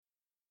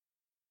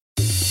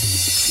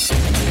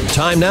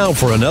Time now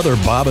for another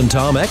Bob and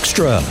Tom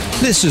Extra.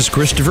 This is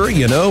Christopher.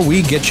 You know,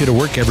 we get you to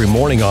work every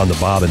morning on the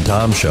Bob and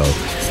Tom Show.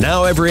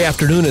 Now, every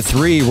afternoon at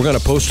 3, we're going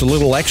to post a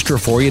little extra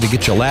for you to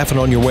get you laughing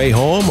on your way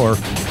home or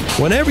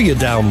whenever you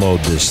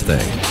download this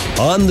thing.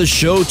 On the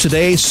show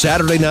today,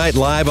 Saturday Night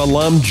Live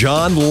alum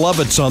John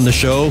Lovitz on the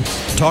show,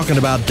 talking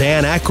about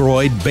Dan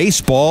Aykroyd,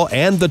 baseball,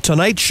 and The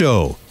Tonight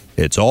Show.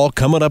 It's all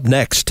coming up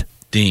next.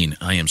 Dean,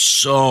 I am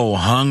so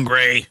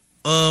hungry.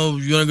 Oh,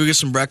 you want to go get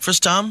some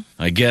breakfast, Tom?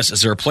 I guess.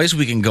 Is there a place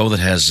we can go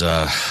that has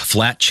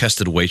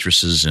flat-chested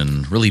waitresses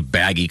and really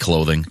baggy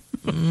clothing?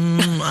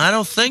 I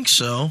don't think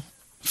so.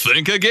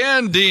 Think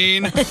again,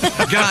 Dean.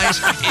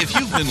 Guys, if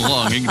you've been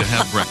longing to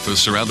have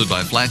breakfast surrounded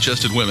by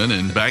flat-chested women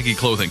in baggy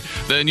clothing,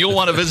 then you'll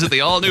want to visit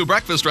the all-new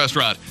breakfast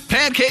restaurant,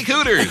 Pancake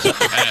Hooters.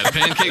 At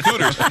Pancake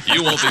Hooters,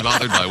 you won't be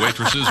bothered by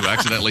waitresses who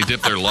accidentally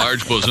dip their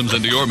large bosoms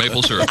into your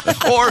maple syrup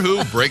or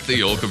who break the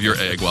yolk of your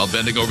egg while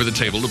bending over the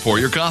table to pour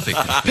your coffee.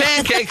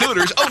 Pancake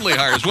Hooters only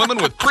hires women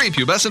with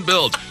prepubescent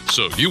builds,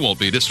 so you won't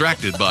be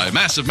distracted by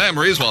massive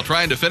memories while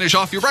trying to finish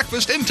off your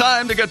breakfast in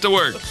time to get to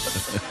work.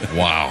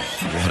 Wow,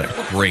 what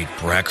a great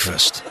breakfast.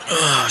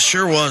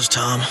 Sure was,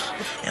 Tom.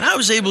 And I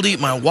was able to eat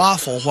my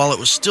waffle while it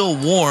was still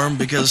warm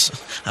because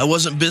I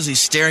wasn't busy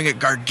staring at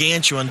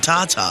gargantuan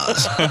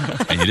tatas.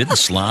 And you didn't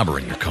slobber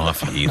in your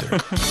coffee either.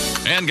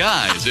 And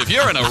guys, if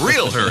you're in a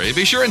real hurry,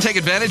 be sure and take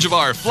advantage of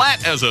our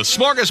flat as a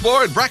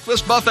smorgasbord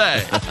breakfast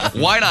buffet.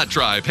 Why not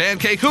try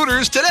Pancake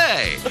Hooters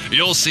today?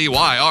 You'll see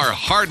why our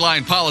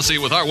hardline policy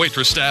with our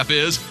waitress staff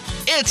is,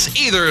 it's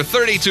either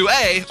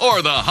 32A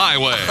or the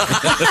highway.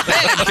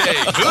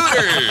 Pancake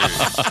Hooters.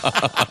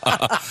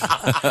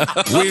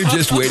 We're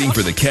just waiting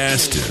for the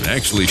cast to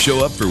actually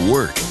show up for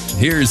work.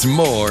 Here's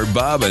more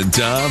Bob and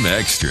Tom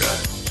Extra.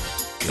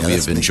 And we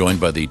have been joined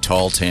by the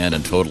tall, tan,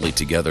 and totally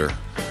together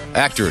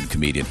actor and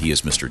comedian. He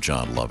is Mr.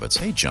 John Lovitz.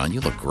 Hey, John,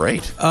 you look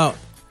great. Oh,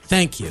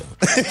 thank you.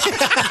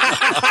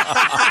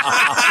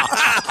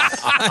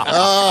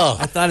 Oh.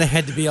 I thought I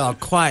had to be all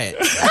quiet.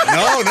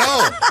 No.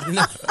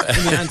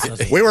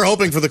 We were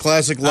hoping for the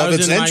classic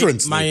Lovitz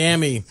entrance.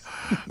 Miami.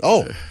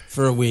 Oh.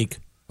 For a week.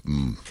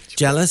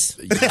 Jealous?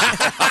 No,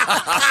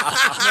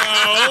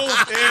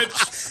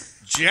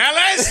 it's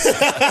jealous. Oh,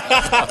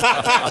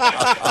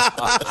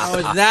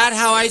 is that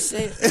how I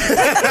say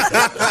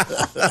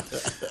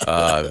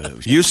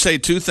it? You say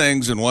two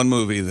things in one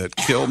movie that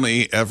kill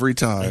me every I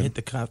time, hit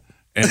the cup.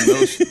 and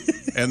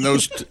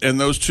those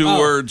two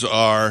words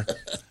are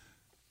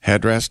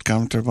headrest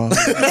comfortable.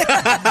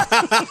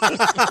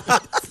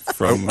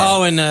 From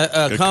and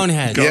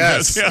Conehead.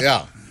 Yes,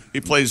 yeah. He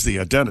plays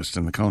the dentist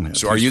in the Conehead.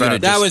 So are you going to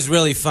That was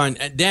really fun.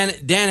 Dan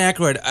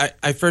Aykroyd,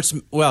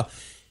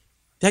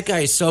 that guy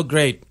is so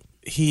great.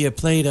 He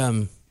played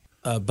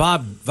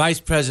Vice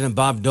President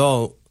Bob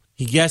Dole.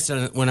 He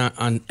guested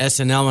on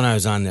SNL when I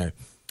was on there.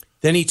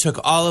 Then he took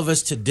all of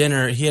us to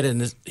dinner.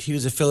 He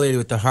was affiliated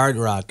with the Hard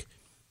Rock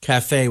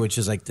Cafe, which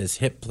is like this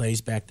hip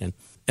place back then.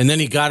 And then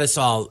he got us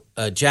all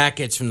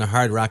jackets from the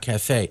Hard Rock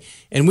Cafe.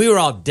 And we were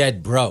all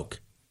dead broke,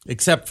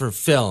 except for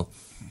Phil.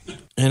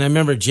 And I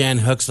remember Jan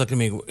Hooks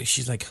looking at me.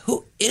 She's like,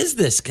 who is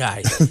this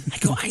guy? I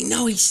go, I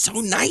know. He's so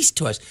nice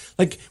to us.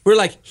 Like, we're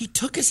like, he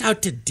took us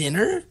out to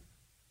dinner?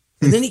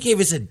 And then he gave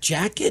us a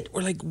jacket?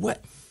 We're like,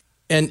 what?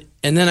 And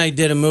then I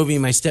did a movie,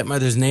 My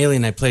Stepmother's an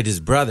Alien. I played his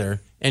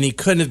brother. And he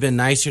couldn't have been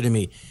nicer to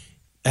me.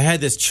 I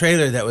had this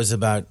trailer that was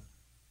about,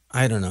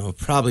 I don't know,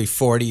 probably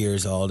 40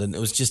 years old. And it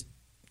was just,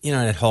 it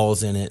had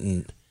holes in it.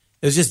 And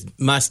it was just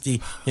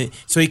musty.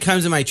 So he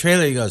comes in my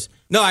trailer. He goes,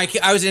 no, I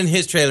was in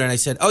his trailer. And I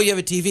said, oh, you have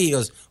a TV? He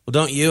goes, well,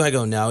 don't you? I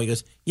go, no. He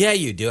goes, yeah,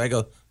 you do. I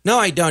go, no,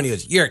 I don't. He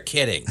goes, you're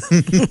kidding.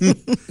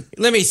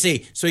 Let me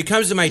see. So he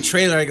comes to my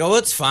trailer. I go, well,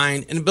 it's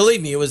fine. And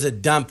believe me, it was a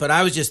dump. But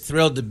I was just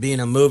thrilled to be in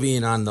a movie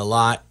and on the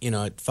lot,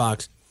 at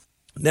Fox.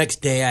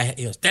 Next day,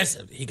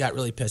 he got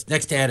really pissed.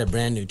 Next day, I had a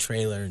brand new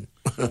trailer. And,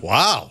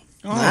 wow.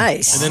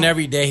 Nice. And then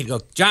every day he'd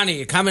go, Johnny,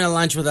 you're coming to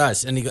lunch with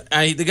us. And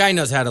the guy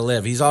knows how to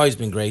live. He's always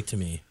been great to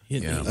me.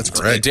 Yeah, that's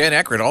great. Dan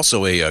Aykroyd,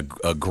 also a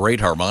great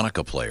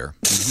harmonica player.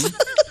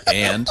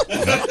 And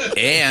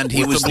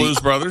he was the Blues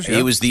Brothers.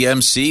 He was the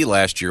MC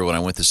last year when I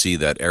went to see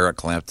that Eric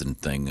Clapton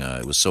thing.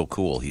 It was so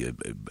cool.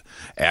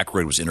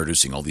 Aykroyd was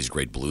introducing all these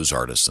great blues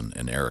artists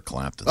and Eric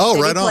Clapton. Oh,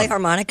 Did right he play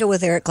harmonica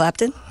with Eric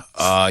Clapton?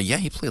 Yeah,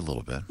 he played a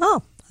little bit.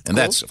 Oh, and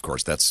cool.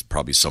 that's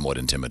probably somewhat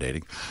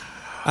intimidating.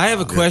 I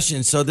have a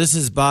question. So this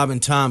is Bob and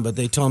Tom, but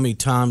they told me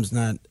Tom's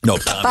not. No,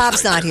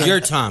 Bob's not here. You're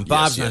Tom.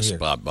 Bob's not here.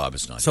 Bob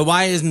is not here. So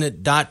why isn't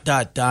it ...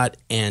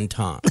 and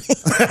Tom? You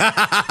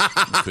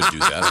could do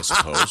that, I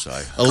suppose.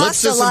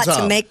 Costs a lot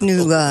to make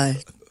new.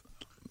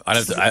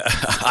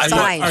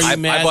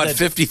 I bought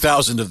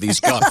 50,000 of these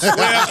cups. We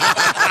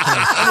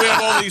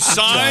have all these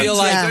signs.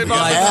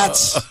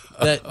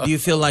 Do you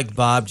feel like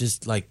Bob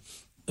just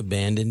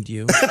abandoned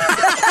you?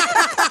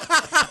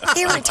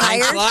 He retired.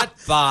 Thanks a lot,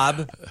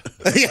 Bob.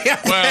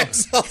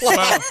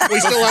 Well, We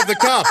still have the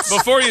cups.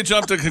 before you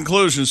jump to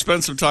conclusions,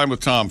 spend some time with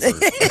Tom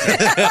first.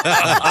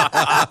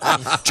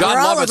 John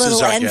We're all Lovitz a little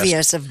is our guest.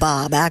 envious of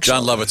Bob, actually.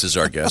 John Lovitz is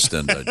our guest,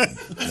 and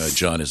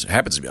John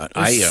happens to be.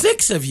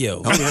 Six of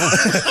you.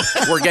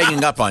 We're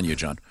ganging up on you,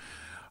 John.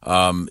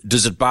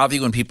 Does it bother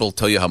you when people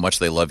tell you how much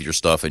they love your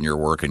stuff and your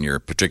work and your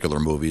particular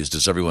movies?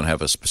 Does everyone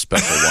have a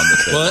special one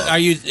that they love? Are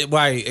you?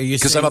 Why are you?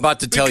 Because I'm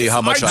about to tell you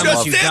how much I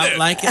love. You don't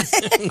like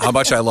it? How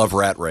much I love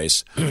Rat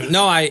Race.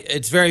 No,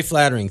 it's very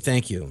flattering.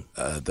 Thank you.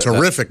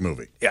 Terrific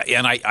movie. Yeah,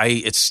 and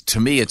it's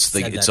to me,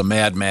 it's a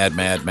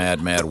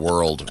mad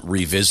world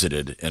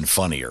revisited and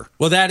funnier.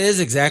 Well, that is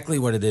exactly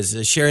what it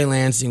is. Sherry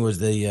Lansing was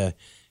the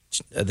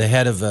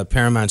head of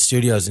Paramount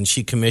Studios, and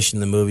she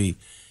commissioned the movie.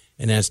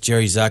 And that's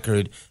Jerry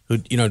Zucker, who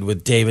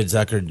with David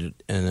Zucker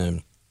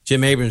and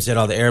Jim Abrams did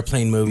all the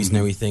airplane movies and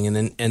everything.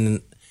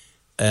 And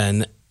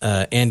then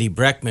Andy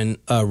Breckman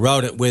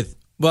wrote it with.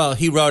 Well,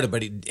 he wrote it,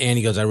 but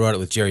Andy goes, I wrote it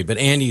with Jerry. But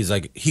Andy's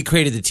like, he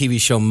created the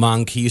TV show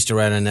Monk. He used to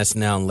write on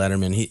SNL and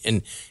Letterman.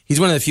 He's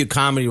one of the few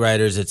comedy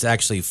writers that's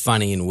actually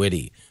funny and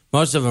witty.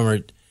 Most of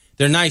them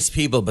they're nice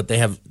people, but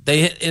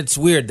it's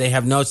weird. They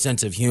have no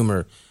sense of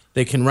humor.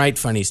 They can write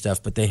funny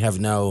stuff, but they have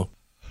no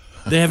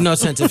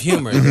sense of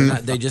humor.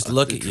 They just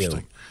look at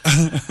you.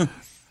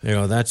 You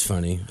know, that's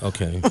funny.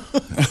 Okay.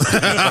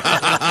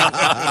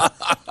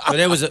 But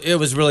it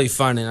was really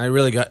fun,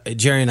 and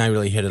Jerry and I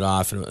really hit it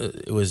off, and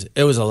it was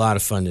a lot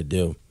of fun to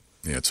do.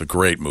 Yeah, it's a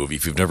great movie.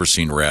 If you've never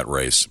seen Rat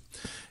Race,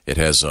 it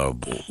has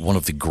one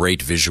of the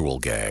great visual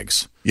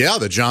gags. Yeah,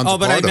 the John's. Oh,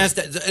 but I messed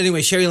up.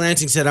 Anyway, Sherry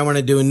Lansing said I want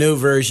to do a new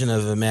version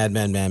of a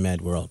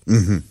Mad World.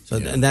 Mm-hmm. So,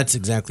 and that's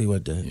exactly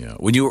what. Yeah.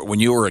 When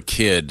you were a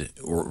kid,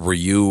 were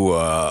you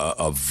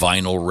a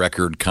vinyl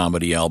record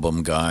comedy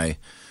album guy?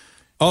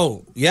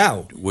 Oh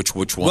yeah. Which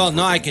one? Well,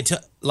 no, I could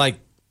tell.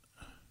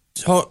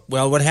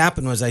 What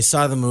happened was I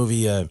saw the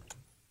movie.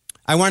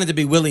 I wanted to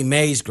be Willie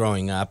Mays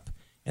growing up,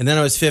 and then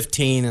I was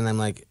 15, and I'm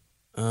like,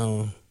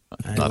 oh.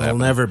 I will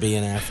never be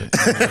an African.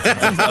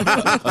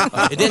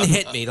 It didn't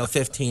hit me till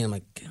 15. I'm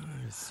like, God,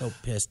 I'm so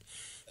pissed.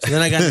 So then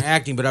I got into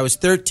acting, but I was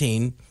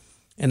 13,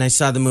 and I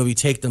saw the movie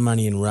Take the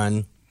Money and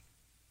Run.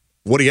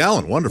 Woody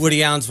Allen, wonderful.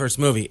 Woody Allen's first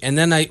movie. And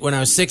then when I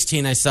was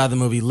 16, I saw the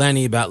movie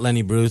Lenny about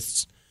Lenny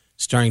Bruce,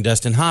 starring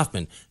Dustin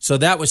Hoffman. So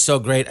that was so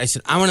great. I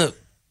said, I want to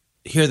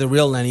hear the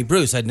real Lenny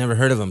Bruce. I'd never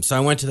heard of him. So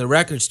I went to the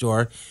record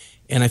store,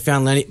 and I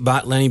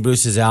bought Lenny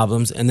Bruce's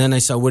albums, and then I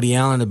saw Woody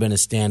Allen had been a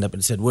stand-up,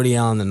 and it said Woody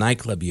Allen, the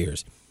nightclub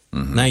years.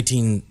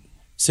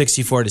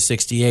 1964 to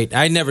 68.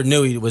 I never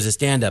knew he was a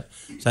stand-up,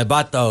 so I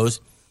bought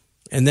those.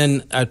 And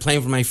then I'd play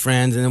them for my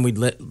friends, and then we'd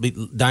be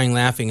dying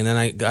laughing. And then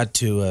I got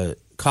to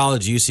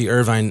college, UC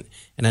Irvine,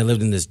 and I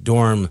lived in this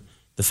dorm,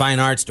 the Fine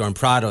Arts dorm,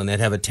 Prado, and they'd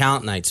have a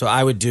talent night. So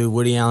I would do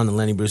Woody Allen and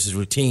Lenny Bruce's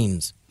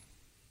routines.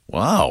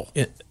 Wow.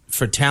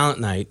 For talent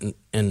night,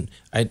 and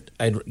I'd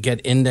get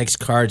index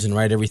cards and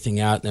write everything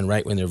out, and then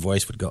write when their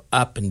voice would go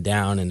up and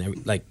down, and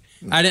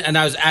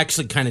I was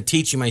actually kind of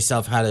teaching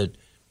myself how to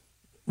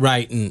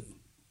write and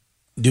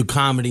do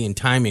comedy and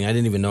timing. I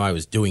didn't even know I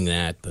was doing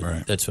that,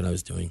 but That's what I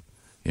was doing.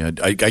 Yeah,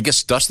 I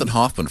guess Dustin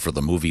Hoffman for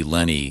the movie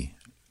Lenny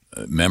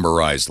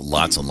memorized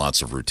lots and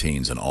lots of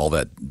routines, and all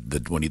that.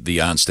 When the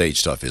onstage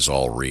stuff is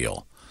all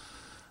real.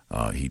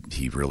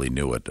 He really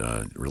knew it.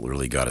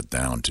 Really got it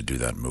down to do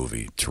that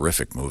movie.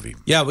 Terrific movie.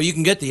 Yeah, well, you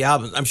can get the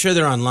album. I'm sure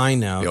they're online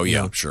now. Oh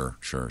yeah, sure.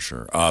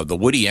 The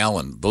Woody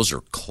Allen, those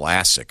are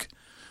classic.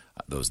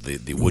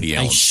 The Woody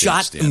Allen. I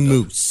shot a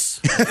moose.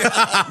 But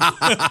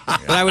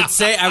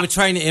I would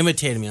try to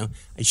imitate him.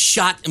 I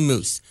shot a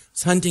moose. I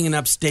was hunting in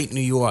upstate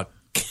New York.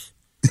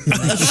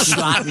 I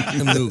shot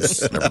a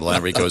moose. Remember the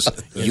line where he goes,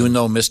 "You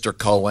know, Mr.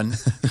 Cohen."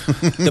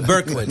 The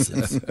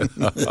Berkowitzes.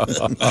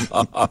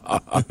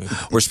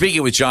 We're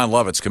speaking with John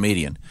Lovitz,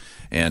 comedian,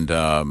 and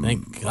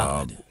thank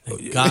God.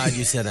 Thank God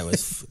you said I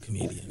was a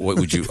comedian. What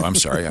would you? I'm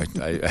sorry.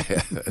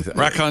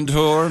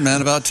 Raconteur,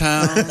 man about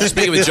town.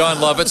 Speaking with John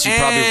Lovitz,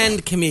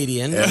 and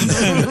comedian.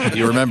 And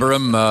you remember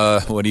him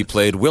when he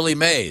played Willie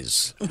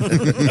Mays in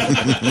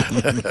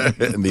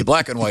the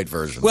black and white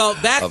version. Well,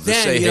 back of the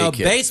then, Say Hey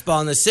Kid.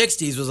 Baseball in the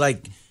 '60s was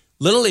like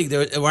Little League.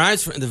 When I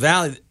was in the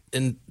Valley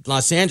in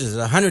Los Angeles,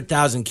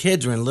 100,000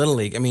 kids were in Little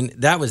League. I mean,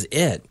 that was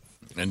it.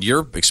 And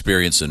your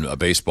experience in a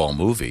baseball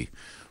movie.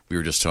 We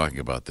were just talking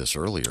about this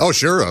earlier. Oh,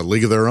 sure. A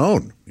League of Their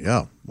Own.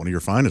 Yeah. One of your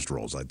finest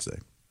roles, I'd say.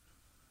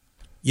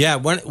 Yeah.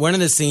 One of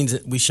the scenes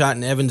that we shot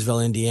in Evansville,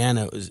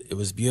 Indiana, it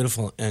was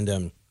beautiful.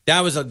 And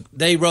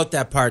they wrote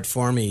that part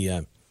for me.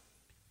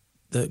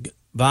 The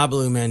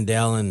Babalu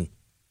Mandel and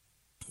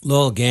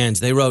Lowell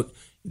Gans, they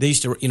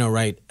used to,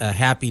 write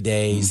Happy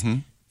Days. Mm-hmm.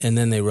 And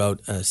then they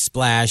wrote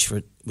Splash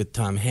with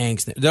Tom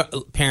Hanks.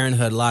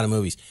 Parenthood, a lot of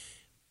movies.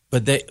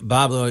 But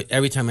Bob,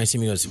 every time I see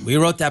him, he goes, "We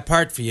wrote that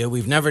part for you.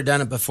 We've never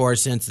done it before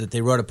since that they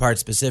wrote a part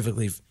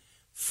specifically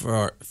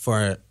for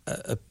a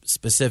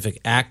specific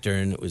actor,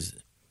 and it was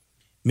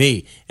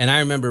me." And I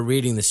remember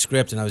reading the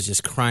script, and I was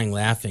just crying,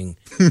 laughing.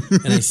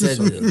 And I said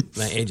to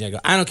my agent, "I go,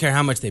 I don't care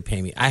how much they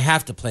pay me. I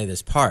have to play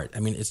this part. I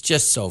mean, it's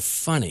just so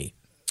funny."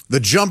 The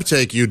jump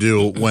take you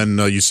do when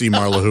you see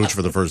Marla Hooch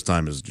for the first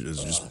time is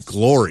just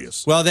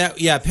glorious. Well,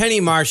 Penny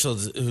Marshall,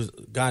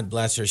 God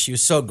bless her, she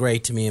was so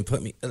great to me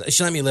and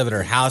she let me live at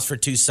her house for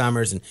 2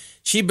 summers, and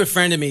she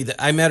befriended me.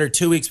 I met her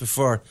 2 weeks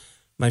before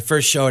my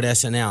first show at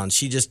SNL, and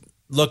she just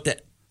looked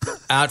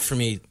out for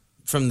me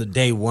from the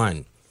day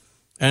one.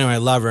 Anyway, I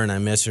love her and I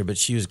miss her, but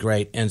she was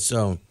great. And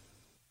so,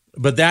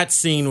 but that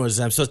scene was,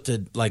 I'm supposed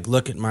to like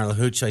look at Marla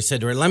Hooch. So I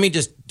said to her, let me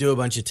just do a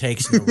bunch of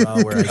takes in a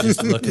row where I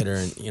just look at her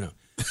and,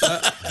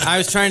 I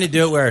was trying to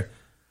do it where,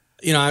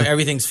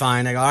 everything's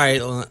fine. I go, all right,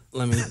 well,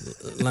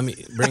 let me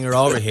bring her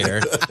over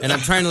here. And I'm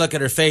trying to look at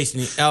her face.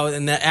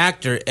 And the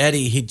actor,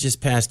 Eddie, he just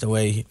passed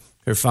away.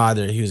 Her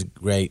father, he was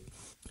great.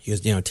 He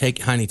goes,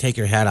 take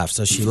your hat off.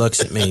 So she looks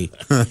at me.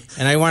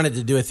 And I wanted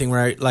to do a thing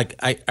where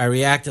I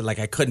reacted like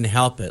I couldn't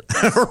help it.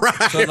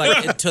 Right. So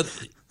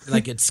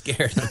it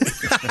scared him.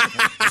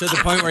 To the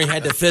point where he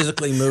had to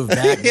physically move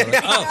back.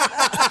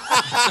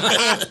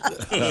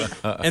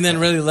 And then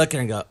really look at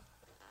her and go,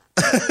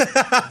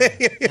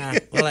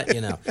 we'll let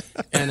you know.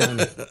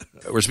 And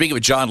we're speaking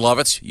with John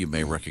Lovitz. You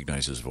may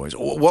recognize his voice.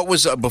 What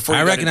was before?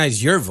 I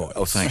recognize your voice.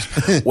 Oh,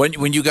 thanks.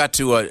 when you got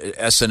to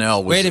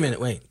SNL, wait a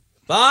minute.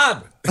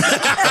 Bob.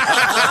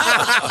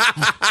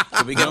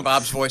 Did we get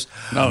Bob's voice?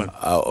 No.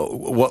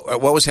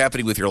 What was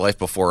happening with your life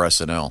before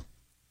SNL?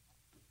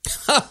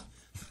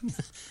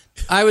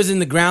 I was in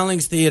the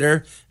Groundlings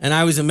Theater, and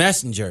I was a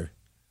messenger.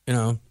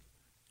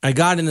 I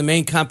got in the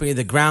main company of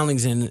the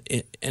Groundlings, and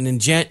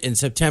in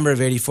September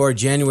of '84,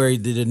 January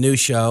did a new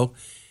show.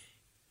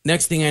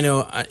 Next thing I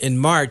know, in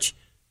March,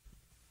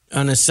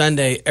 on a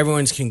Sunday,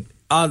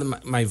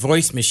 my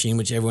voice machine,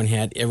 which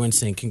everyone's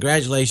saying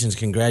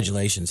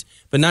congratulations,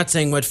 but not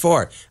saying what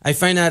for. I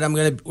find out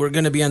we're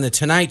gonna be on the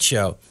Tonight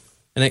Show,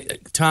 and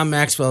Tom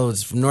Maxwell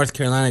was from North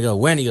Carolina. I go,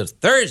 when? He goes,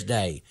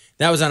 Thursday.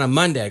 That was on a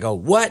Monday. I go,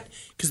 what?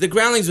 Because the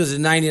Groundlings was a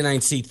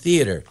 99-seat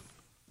theater.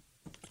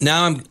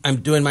 Now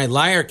I'm doing my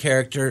liar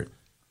character,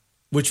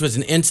 which was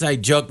an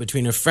inside joke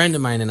between a friend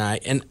of mine and I,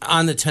 and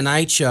on the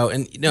Tonight Show.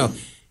 And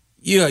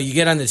you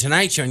get on the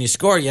Tonight Show and you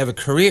score, you have a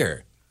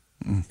career.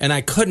 And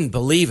I couldn't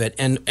believe it.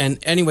 And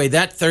anyway,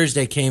 that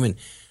Thursday came and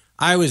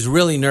I was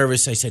really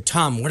nervous. I said,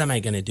 Tom, what am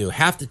I going to do?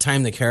 Half the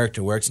time the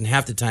character works and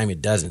half the time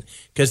it doesn't,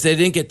 because they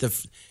didn't get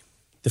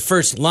the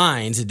first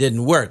lines. It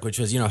didn't work, which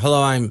was,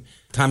 hello, I'm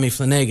Tommy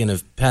Flanagan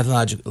of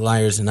Pathological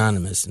Liars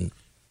Anonymous, and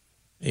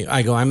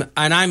I go, I'm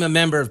a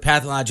member of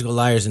Pathological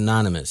Liars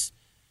Anonymous.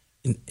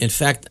 In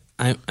fact,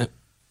 I'm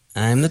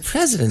the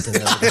president of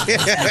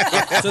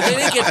that. So they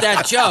didn't get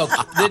that joke.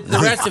 The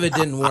rest of it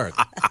didn't work.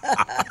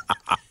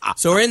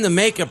 So we're in the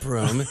makeup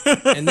room,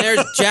 and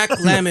there's Jack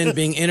Lemmon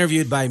being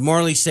interviewed by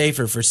Morley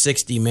Safer for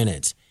 60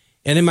 minutes.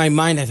 And in my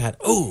mind, I thought,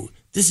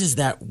 this is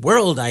that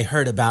world I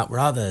heard about where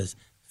all the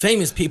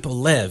famous people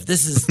live.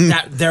 This is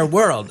their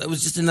world. It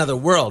was just another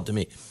world to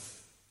me.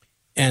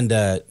 And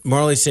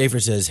Morley Safer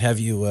says,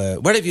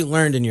 what have you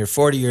learned in your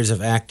 40 years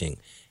of acting?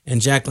 And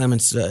Jack Lemmon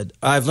said,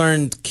 I've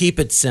learned keep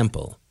it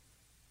simple.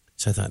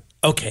 So I thought,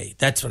 okay,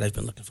 that's what I've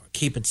been looking for.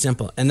 Keep it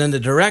simple. And then the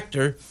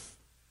director,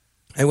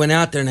 I went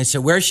out there and I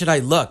said, where should I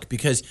look?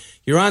 Because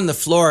you're on the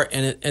floor,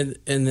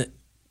 and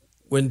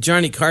when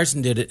Johnny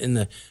Carson did it in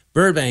the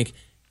Burbank,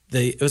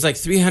 it was like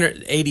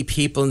 380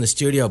 people in the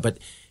studio, but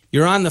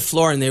you're on the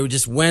floor and they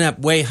just went up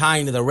way high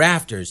into the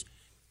rafters.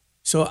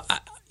 So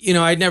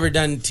I'd never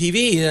done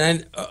TV,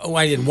 and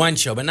I did one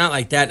show, but not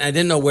like that. And I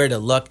didn't know where to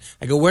look.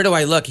 I go, where do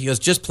I look? He goes,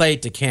 just play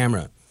it to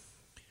camera.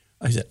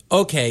 I said,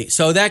 okay.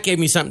 So that gave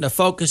me something to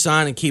focus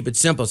on and keep it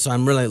simple. So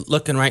I'm really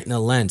looking right in the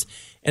lens.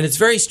 And it's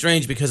very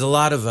strange because a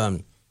lot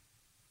of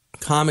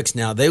comics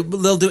now,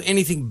 they'll do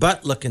anything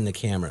but look in the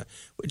camera,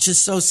 which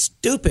is so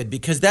stupid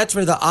because that's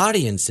where the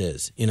audience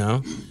is,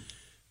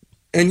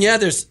 And yeah,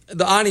 there's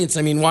the audience,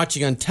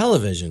 watching on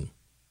television.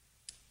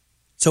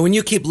 So when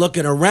you keep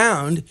looking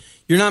around,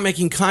 you're not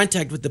making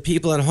contact with the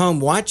people at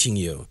home watching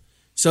you.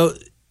 So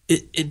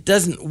it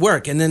doesn't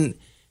work. And then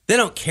they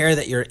don't care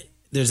that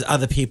there's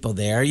other people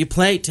there. You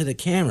play it to the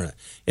camera.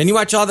 And you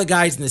watch all the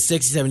guys in the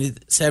 60s,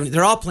 70s,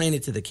 they're all playing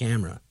it to the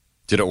camera.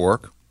 Did it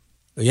work?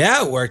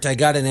 Yeah, it worked. I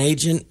got an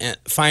agent. And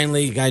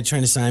finally, a guy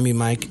trying to sign me,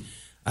 Mike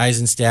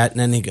Eisenstadt, and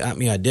then he got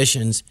me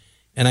auditions,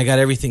 and I got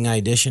everything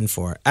I auditioned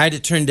for. I had to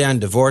turn down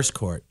divorce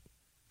court.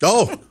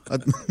 Oh.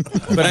 But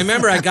I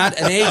remember I got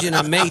an agent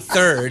on May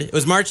 3rd. It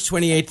was March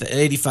 28th,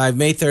 85.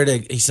 May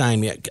 3rd, he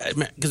signed me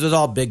because it was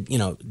all big,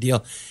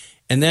 deal.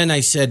 And then I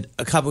said,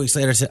 a couple weeks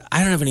later, I said,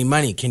 I don't have any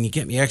money. Can you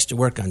get me extra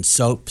work on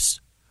soaps?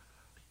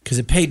 Because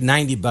it paid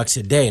 $90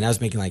 a day, and I was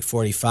making like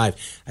 $45.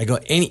 I go,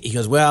 he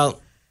goes,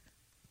 well,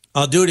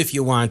 I'll do it if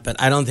you want, but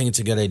I don't think it's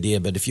a good idea.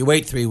 But if you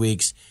wait 3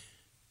 weeks,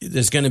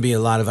 there's going to be a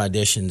lot of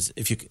auditions.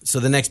 So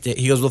the next day,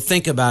 he goes, well,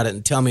 think about it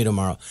and tell me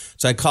tomorrow.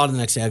 So I called the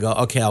next day. I go,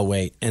 okay, I'll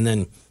wait. And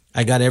then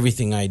I got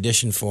everything I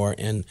auditioned for.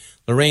 And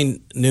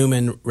Lorraine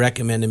Newman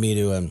recommended me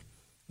to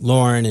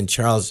Lauren and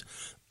Charles.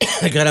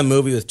 I got a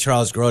movie with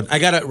Charles Grodin. I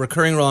got a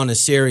recurring role in a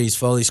series,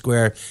 Foley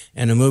Square,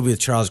 and a movie with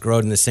Charles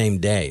Grodin the same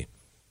day,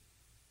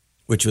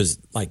 which was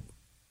like,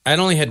 I'd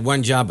only had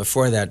one job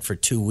before that for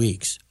 2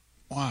 weeks.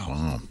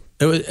 Wow.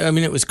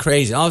 It was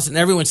crazy. All of a sudden,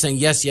 everyone's saying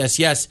yes, yes,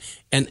 yes,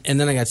 and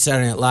then I got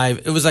Saturday Night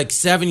Live. It was like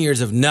 7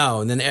 years of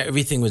no, and then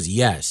everything was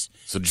yes.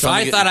 So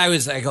I thought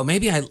I go,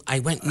 maybe I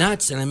went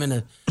nuts, and I'm in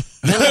a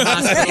mental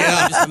hospital.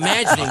 I'm just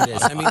imagining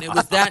this. I mean, it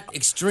was that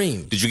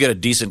extreme. Did you get a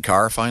decent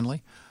car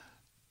finally?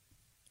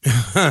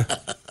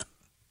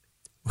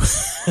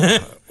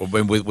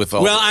 with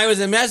all I was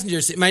a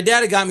messenger. My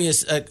dad had got me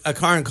a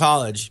car in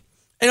college.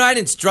 I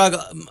didn't struggle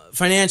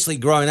financially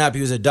growing up.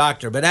 He was a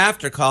doctor. But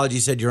after college, he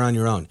said, you're on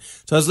your own.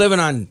 So I was living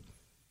on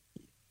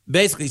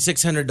basically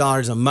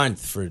 $600 a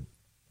month for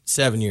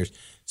 7 years.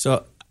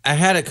 So I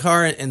had a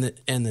car and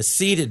the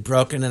seat had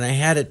broken, and I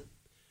had it.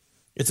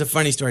 It's a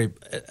funny story.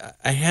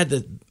 I had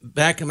the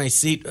back of my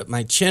seat,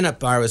 my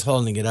chin-up bar was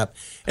holding it up.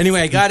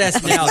 Anyway, I got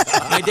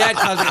SNL. My dad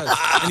calls me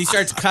and he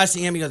starts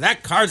cussing him. He goes,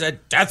 that car's a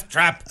death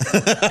trap.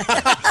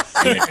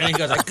 And he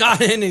goes, I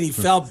got in, and he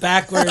fell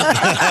backwards. Then he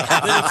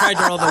tried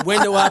to roll the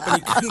window up,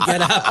 and he couldn't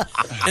get up.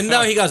 And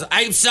no, he goes,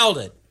 I've sold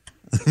it.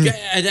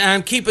 And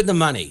I'm keeping the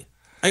money.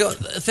 I go,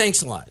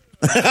 thanks a lot.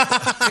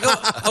 I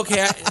go,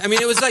 okay. I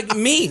mean, it was like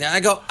mean.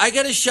 I go, I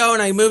got a show,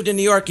 and I moved to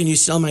New York, and you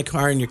sell my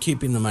car, and you're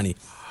keeping the money.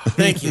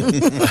 Thank you.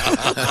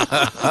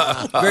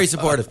 Very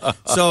supportive.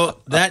 So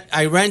that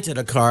I rented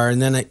a car,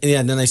 and then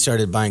I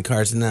started buying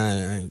cars, and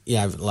then I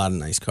have a lot of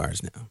nice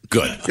cars now.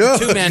 Good.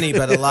 Too many,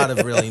 but a lot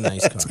of really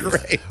nice cars. That's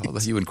great. Well,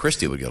 you and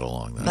Christy would get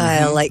along then.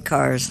 I like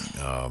cars.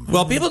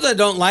 Well, people that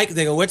don't like it,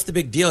 they go, what's the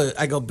big deal?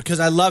 I go, because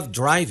I love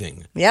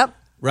driving. Yep.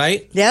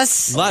 Right?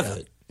 Yes. Love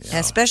it. Yeah.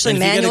 Especially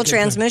manual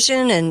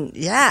transmission, and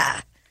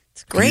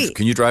it's great.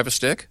 Can you drive a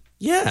stick?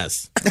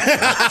 Yes.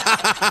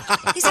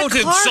 He's Don't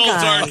insult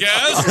our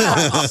guest.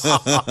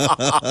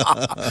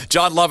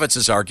 John Lovitz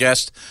is our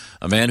guest,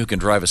 a man who can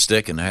drive a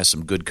stick and has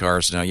some good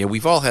cars now. Yeah,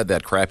 we've all had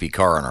that crappy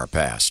car in our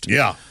past.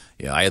 Yeah.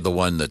 Yeah, I had the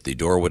one that the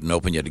door wouldn't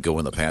open. You had to go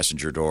in the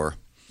passenger door.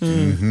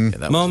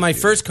 Mm-hmm. Yeah, well, my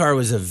first car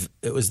was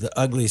the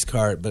ugliest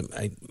car, but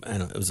I don't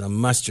know, it was a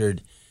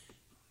mustard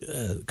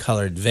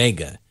colored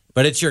Vega.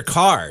 But it's your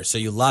car, so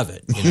you love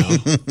it, you know?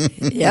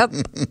 Yep.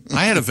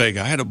 I had a Vega.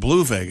 I had a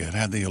blue Vega. It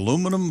had the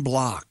aluminum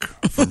block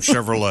from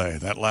Chevrolet.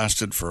 That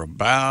lasted for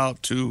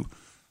about two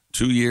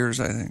years,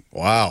 I think.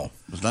 Wow.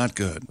 It was not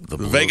good. The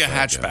Vega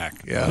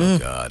hatchback. Yeah. Oh,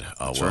 God.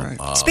 Oh, well.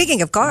 Right.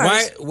 Speaking of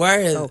cars.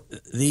 Why are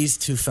these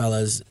two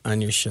fellas on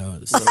your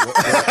shows?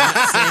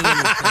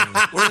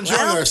 We're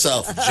enjoying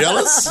ourselves.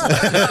 Jealous?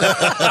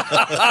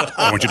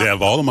 I want you to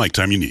have all the mic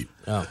time you need.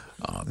 Oh.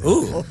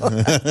 Ooh. Do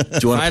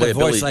you want to play a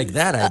voice like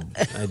that? I'd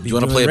be. Do you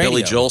want to play a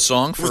Billy Joel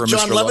song for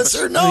John Mr. Lovitz?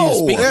 Lovitz?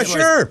 No. Yeah,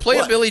 sure. Play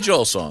a Billy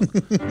Joel song.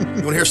 You want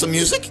to hear some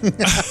music?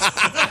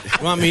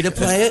 Want me to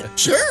play it?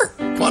 Sure.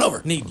 Come on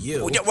over. Need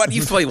you. Why don't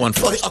you play one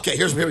first? Okay,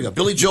 here we go.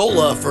 Billy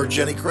Joel for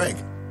Jenny Craig.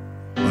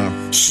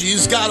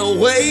 She's got a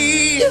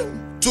way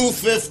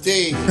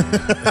 250.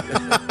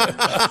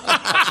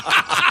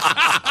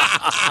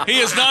 He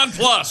is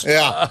nonplussed.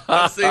 Yeah.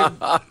 That's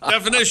the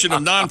definition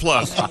of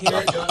nonplussed.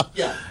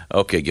 Yeah.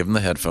 Okay, give him the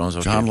headphones.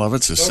 Okay. John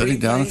Lovitz is sitting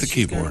down at the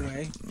keyboard.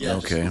 Yeah,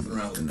 Okay.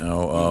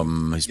 No,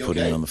 he's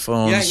putting it on the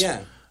phones.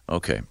 Yeah.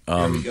 Okay.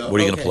 we go.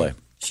 What are you going to play?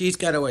 She's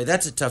Got Away.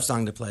 That's a tough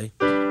song to play.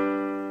 There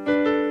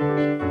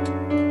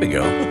we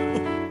go.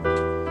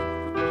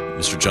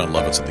 Mr. John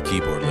Lovitz at the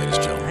keyboard, ladies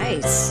and gentlemen.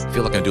 Nice. I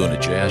feel like I'm doing a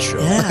jazz show.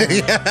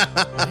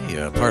 Yeah.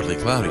 Hey, partly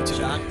cloudy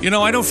today. You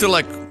know, I don't feel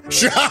like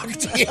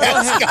Shocked.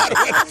 Yes,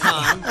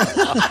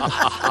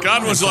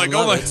 God was like,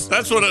 oh my,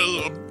 that's what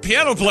a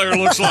piano player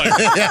looks like.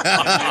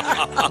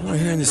 We're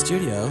here in the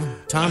studio.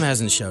 Tom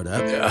hasn't showed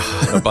up.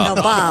 Bob.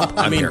 No, Bob.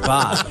 I mean,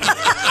 Bob.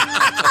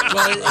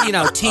 Well, you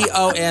know,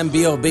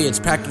 TOMBOB, it's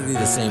practically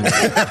the same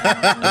thing.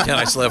 Again,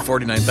 I still have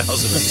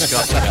 49,000 in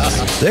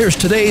discussion. There's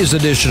today's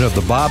edition of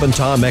the Bob and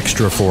Tom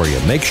Extra for you.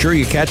 Make sure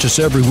you catch us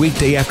every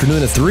weekday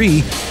afternoon at 3.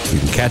 You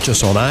can catch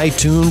us on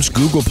iTunes,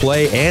 Google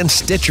Play, and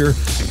Stitcher.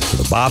 For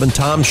the Bob and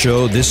Tom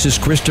Show, this is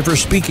Christopher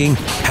speaking.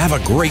 Have a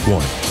great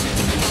one.